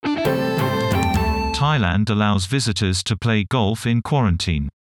Thailand allows visitors to play golf in quarantine.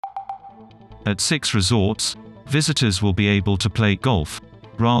 At 6 resorts, visitors will be able to play golf,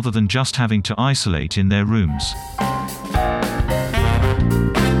 rather than just having to isolate in their rooms.